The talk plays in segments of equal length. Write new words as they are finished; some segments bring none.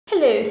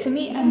Hello, so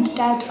me and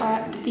Dad are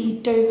at the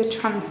Dover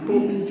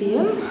Transport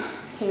Museum.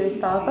 Here is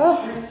Father.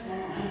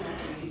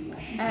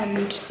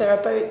 And there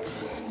are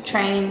boats,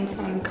 trains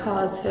and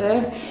cars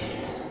here.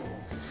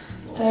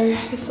 So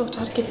just thought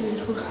I'd give you a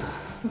little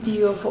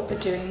view of what we're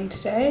doing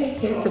today.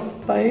 Here's a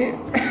boat.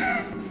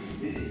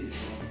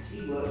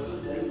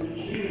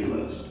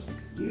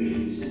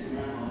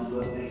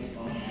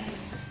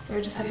 So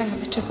we're just having a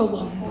bit of a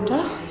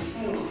wander.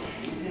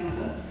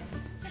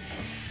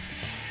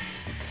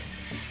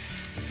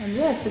 And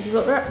yes, this is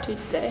what we're up to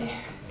today.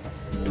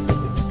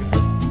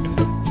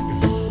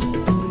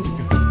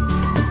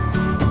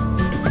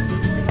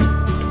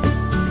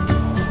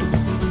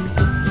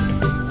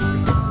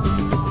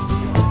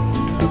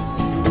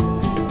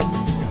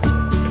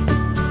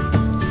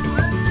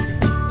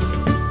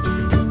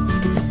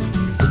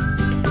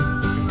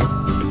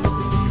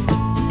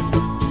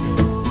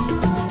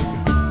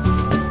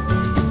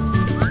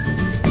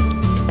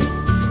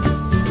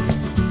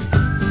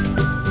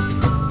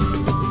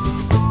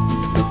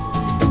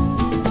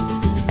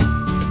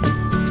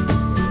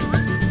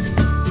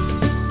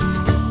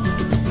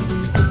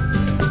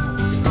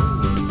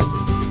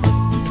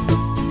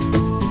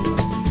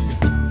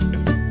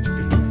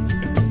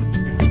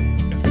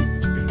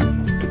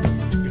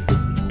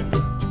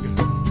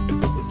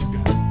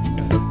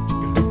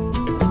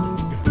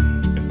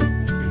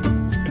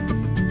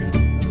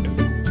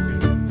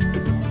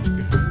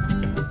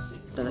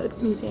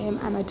 Museum,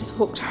 and I just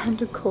walked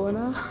around a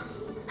corner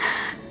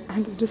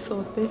and I just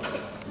saw this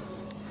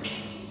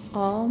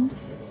arm.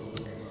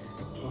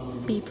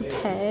 Be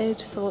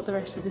prepared for what the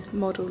rest of this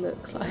model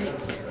looks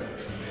like.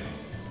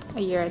 Are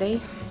you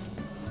ready?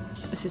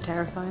 This is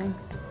terrifying.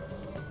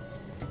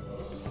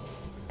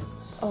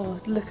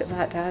 Oh, look at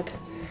that, Dad.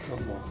 Oh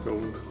my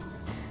god.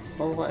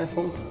 Oh, that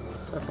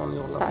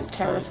F1. That's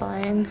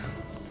terrifying.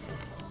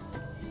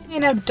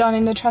 We're now done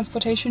in the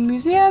Transportation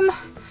Museum.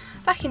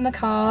 Back in the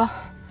car.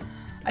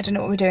 I don't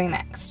know what we're doing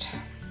next.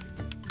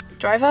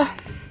 Driver?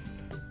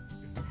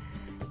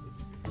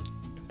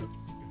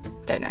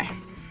 Don't know.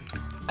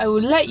 I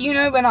will let you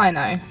know when I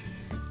know.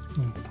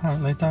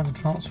 Apparently Dover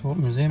Transport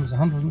Museum is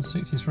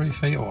 163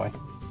 feet away.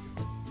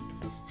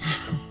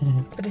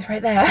 But it's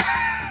right there.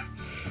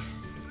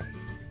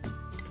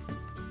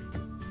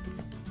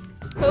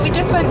 Well, we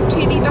just went to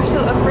the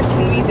Battle of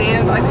Britain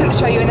Museum, but I couldn't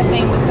show you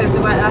anything because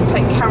we weren't allowed to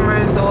take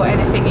cameras or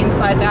anything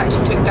inside. They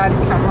actually took Dad's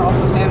camera off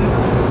of him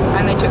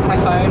and they took my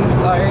phone,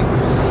 so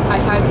I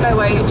had no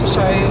way to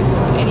show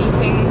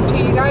anything to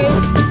you guys.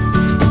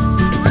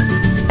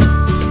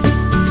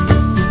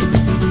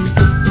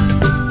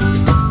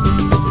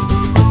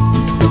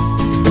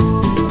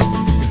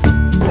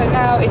 So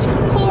now it is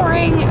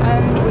pouring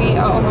and we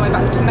are on the way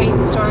back to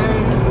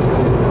Maidstone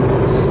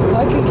so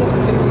I can get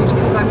food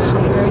because I'm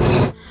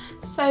hungry.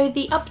 So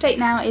the update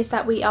now is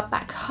that we are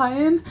back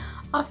home.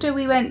 After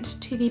we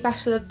went to the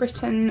Battle of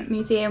Britain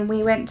Museum,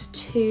 we went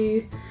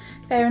to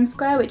Fair and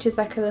Square, which is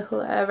like a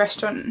little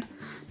restaurant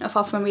not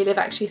far from where we live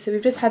actually, so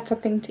we've just had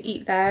something to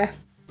eat there.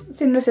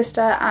 Seen my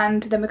sister,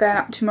 and then we're going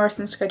up to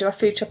Morrison's to go do our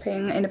food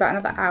shopping in about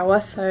another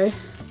hour, so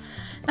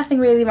nothing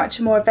really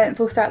much more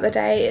eventful throughout the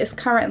day. It's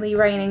currently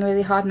raining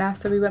really hard now,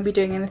 so we won't be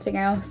doing anything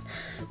else.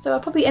 So I'll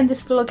probably end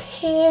this vlog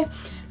here.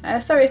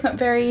 Sorry it's not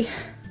very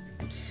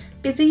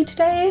busy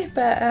today,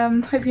 but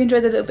hope you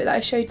enjoyed the little bit that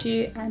I showed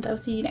you, and I'll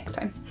see you next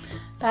time.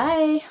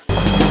 Bye!